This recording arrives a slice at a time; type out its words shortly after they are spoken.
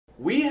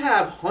We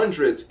have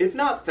hundreds, if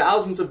not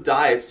thousands of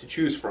diets to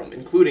choose from,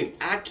 including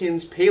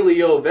Atkins,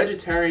 Paleo,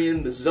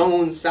 Vegetarian, The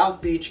Zone,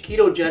 South Beach,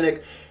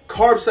 Ketogenic,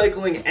 Carb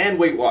Cycling, and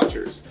Weight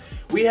Watchers.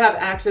 We have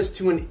access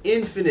to an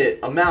infinite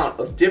amount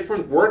of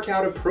different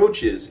workout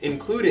approaches,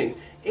 including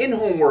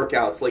in-home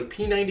workouts like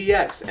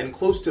P90X and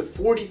close to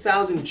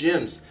 40,000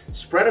 gyms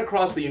spread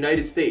across the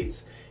United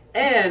States.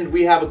 And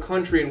we have a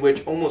country in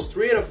which almost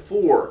 3 out of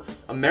 4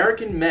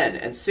 American men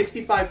and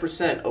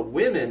 65% of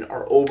women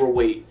are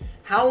overweight.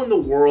 How in the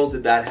world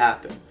did that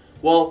happen?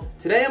 Well,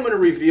 today I'm going to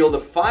reveal the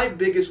 5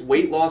 biggest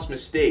weight loss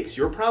mistakes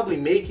you're probably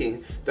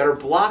making that are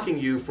blocking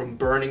you from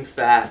burning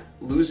fat,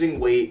 losing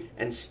weight,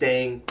 and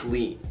staying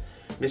lean.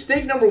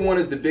 Mistake number 1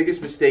 is the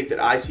biggest mistake that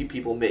I see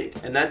people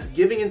make, and that's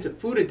giving into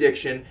food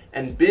addiction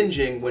and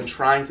binging when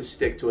trying to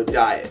stick to a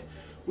diet.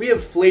 We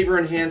have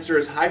flavor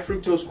enhancers, high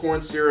fructose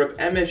corn syrup,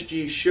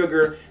 MSG,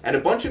 sugar, and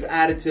a bunch of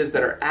additives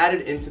that are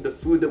added into the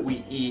food that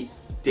we eat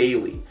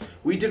daily.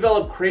 We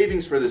develop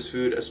cravings for this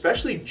food,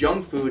 especially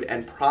junk food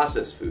and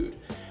processed food.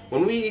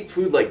 When we eat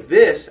food like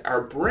this,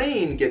 our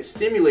brain gets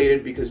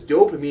stimulated because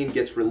dopamine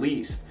gets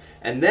released.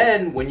 And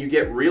then when you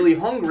get really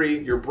hungry,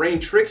 your brain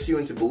tricks you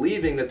into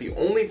believing that the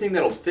only thing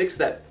that'll fix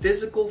that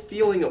physical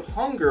feeling of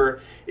hunger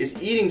is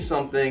eating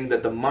something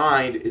that the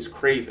mind is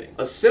craving.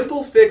 A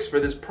simple fix for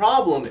this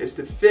problem is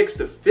to fix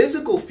the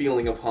physical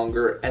feeling of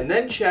hunger and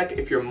then check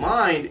if your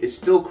mind is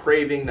still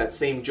craving that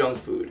same junk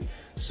food.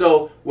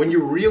 So when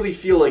you really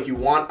feel like you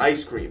want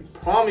ice cream,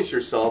 promise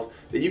yourself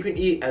that you can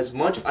eat as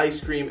much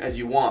ice cream as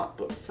you want.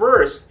 But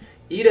first,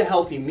 eat a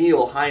healthy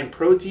meal high in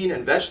protein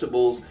and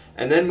vegetables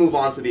and then move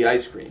on to the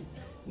ice cream.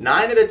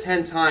 9 out of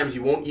 10 times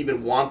you won't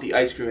even want the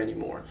ice cream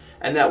anymore.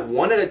 And that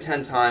 1 out of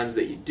 10 times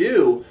that you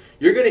do,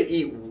 you're going to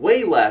eat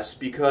way less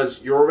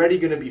because you're already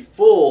going to be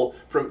full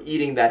from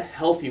eating that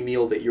healthy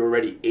meal that you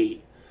already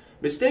ate.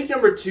 Mistake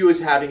number 2 is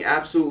having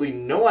absolutely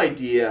no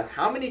idea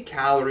how many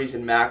calories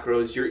and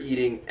macros you're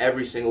eating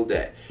every single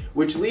day,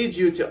 which leads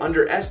you to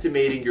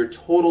underestimating your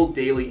total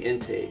daily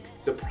intake.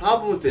 The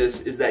problem with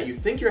this is that you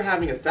think you're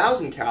having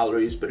 1,000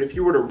 calories, but if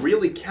you were to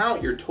really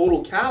count your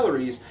total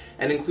calories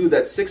and include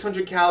that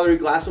 600 calorie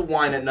glass of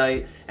wine at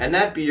night and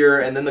that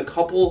beer and then the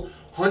couple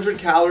hundred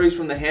calories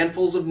from the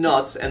handfuls of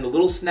nuts and the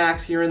little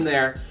snacks here and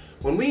there,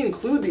 when we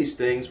include these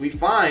things, we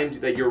find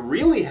that you're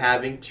really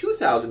having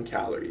 2,000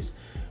 calories.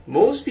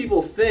 Most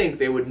people think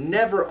they would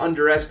never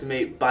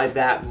underestimate by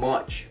that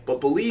much, but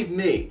believe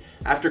me,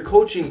 after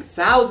coaching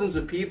thousands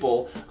of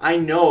people, I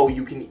know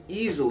you can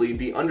easily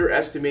be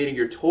underestimating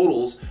your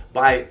totals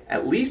by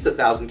at least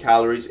 1,000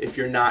 calories if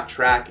you're not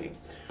tracking.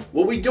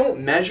 What we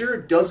don't measure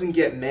doesn't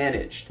get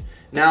managed.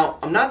 Now,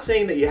 I'm not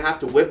saying that you have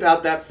to whip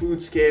out that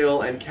food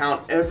scale and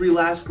count every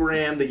last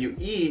gram that you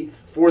eat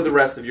for the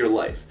rest of your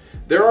life.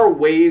 There are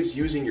ways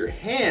using your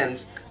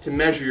hands to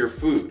measure your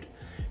food.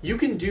 You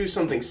can do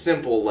something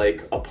simple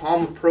like a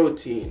palm of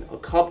protein, a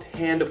cupped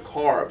hand of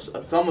carbs,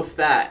 a thumb of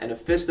fat, and a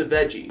fist of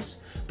veggies.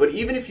 But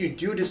even if you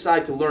do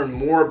decide to learn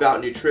more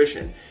about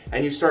nutrition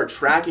and you start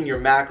tracking your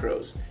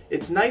macros,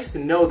 it's nice to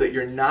know that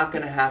you're not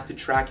going to have to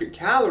track your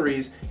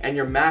calories and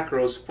your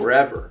macros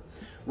forever.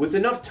 With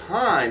enough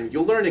time,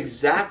 you'll learn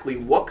exactly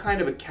what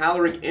kind of a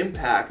caloric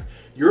impact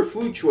your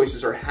food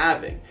choices are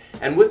having.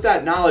 And with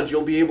that knowledge,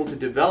 you'll be able to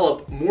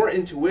develop more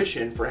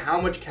intuition for how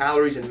much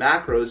calories and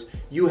macros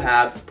you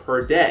have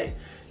per day.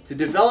 To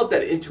develop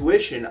that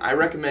intuition, I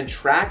recommend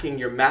tracking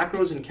your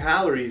macros and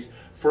calories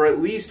for at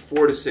least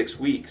 4 to 6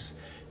 weeks.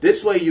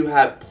 This way you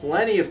have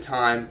plenty of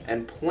time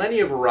and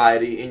plenty of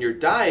variety in your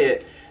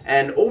diet,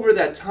 and over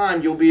that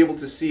time, you'll be able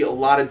to see a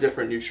lot of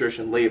different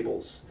nutrition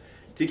labels.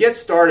 To get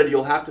started,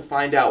 you'll have to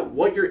find out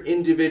what your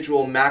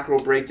individual macro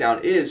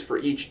breakdown is for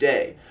each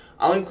day.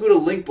 I'll include a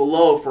link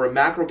below for a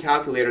macro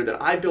calculator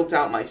that I built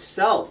out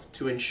myself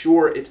to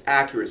ensure its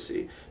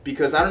accuracy.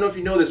 Because I don't know if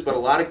you know this, but a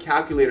lot of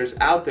calculators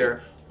out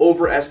there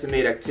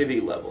overestimate activity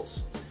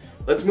levels.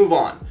 Let's move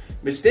on.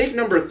 Mistake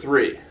number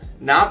 3,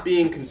 not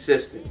being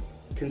consistent.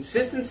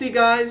 Consistency,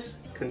 guys,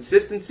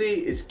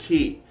 consistency is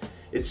key.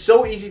 It's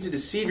so easy to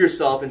deceive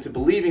yourself into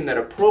believing that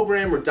a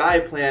program or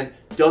diet plan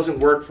doesn't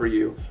work for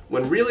you,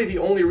 when really the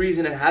only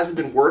reason it hasn't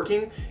been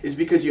working is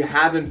because you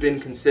haven't been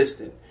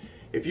consistent.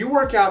 If you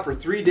work out for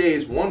 3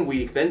 days one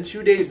week, then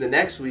 2 days the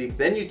next week,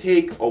 then you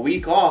take a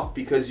week off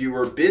because you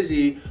were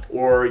busy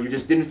or you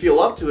just didn't feel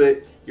up to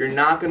it, you're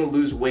not going to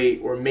lose weight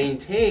or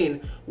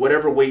maintain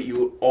whatever weight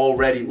you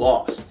already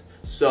lost.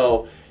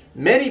 So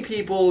many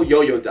people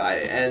yo-yo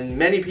diet and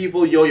many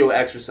people yo-yo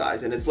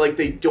exercise, and it's like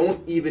they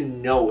don't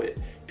even know it.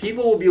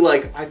 People will be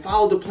like, I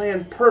followed the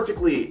plan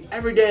perfectly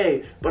every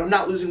day, but I'm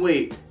not losing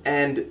weight.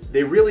 And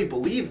they really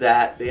believe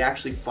that they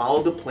actually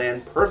followed the plan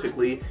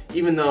perfectly,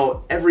 even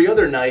though every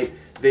other night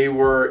they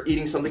were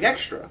eating something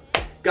extra.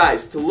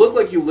 Guys, to look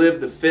like you live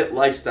the fit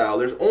lifestyle,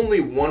 there's only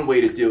one way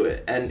to do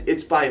it, and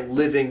it's by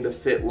living the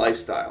fit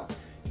lifestyle.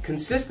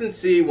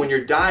 Consistency when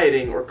you're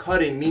dieting or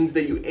cutting means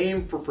that you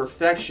aim for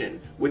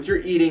perfection with your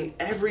eating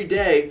every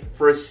day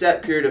for a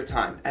set period of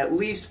time, at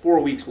least 4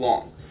 weeks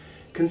long.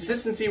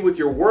 Consistency with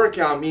your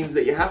workout means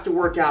that you have to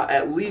work out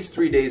at least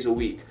 3 days a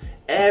week.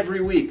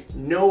 every week,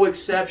 no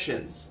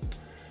exceptions.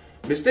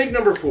 Mistake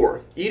number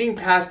 4, eating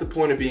past the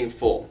point of being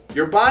full.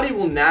 Your body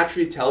will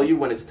naturally tell you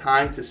when it's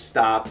time to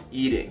stop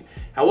eating.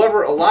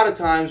 However, a lot of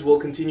times we'll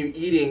continue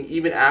eating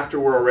even after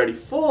we're already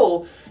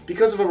full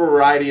because of a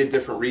variety of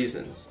different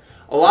reasons.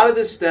 A lot of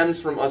this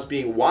stems from us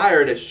being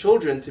wired as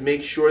children to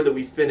make sure that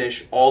we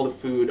finish all the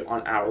food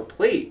on our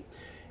plate.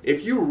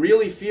 If you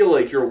really feel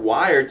like you're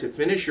wired to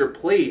finish your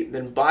plate,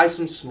 then buy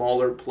some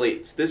smaller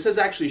plates. This has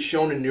actually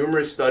shown in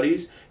numerous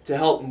studies to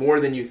help more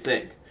than you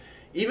think.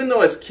 Even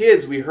though as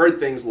kids we heard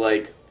things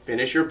like,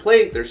 finish your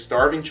plate, there's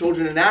starving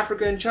children in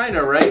Africa and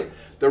China, right?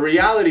 The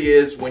reality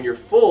is when you're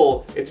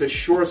full, it's a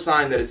sure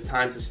sign that it's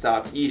time to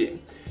stop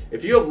eating.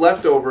 If you have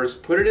leftovers,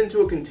 put it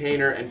into a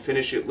container and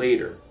finish it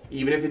later,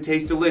 even if it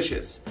tastes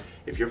delicious.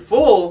 If you're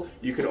full,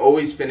 you can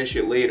always finish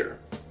it later.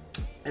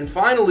 And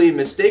finally,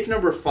 mistake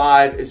number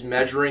 5 is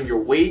measuring your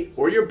weight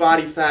or your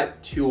body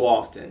fat too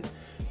often.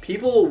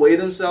 People will weigh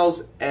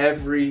themselves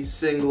every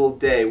single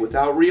day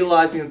without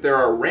realizing that there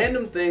are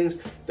random things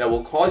that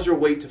will cause your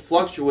weight to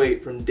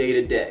fluctuate from day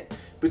to day.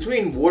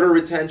 Between water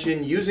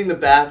retention, using the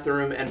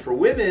bathroom, and for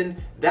women,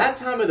 that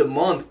time of the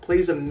month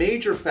plays a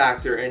major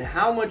factor in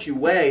how much you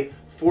weigh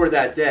for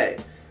that day.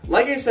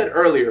 Like I said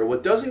earlier,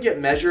 what doesn't get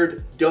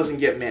measured doesn't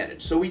get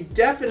managed. So we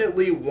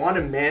definitely want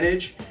to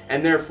manage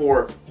and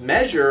therefore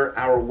measure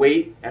our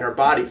weight and our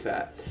body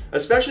fat,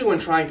 especially when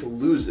trying to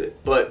lose it,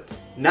 but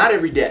not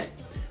every day.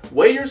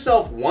 Weigh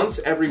yourself once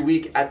every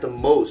week at the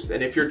most,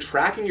 and if you're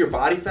tracking your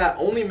body fat,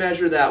 only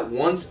measure that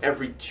once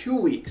every 2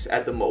 weeks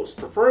at the most,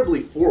 preferably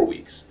 4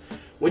 weeks.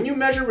 When you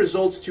measure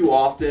results too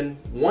often,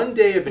 one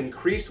day of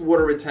increased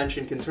water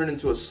retention can turn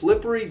into a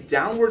slippery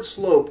downward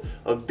slope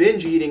of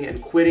binge eating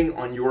and quitting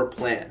on your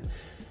plan.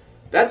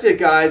 That's it,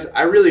 guys.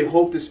 I really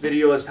hope this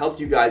video has helped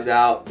you guys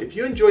out. If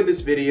you enjoyed this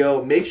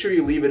video, make sure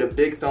you leave it a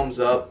big thumbs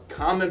up,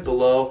 comment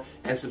below,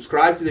 and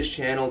subscribe to this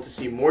channel to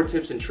see more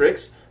tips and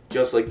tricks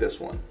just like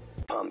this one.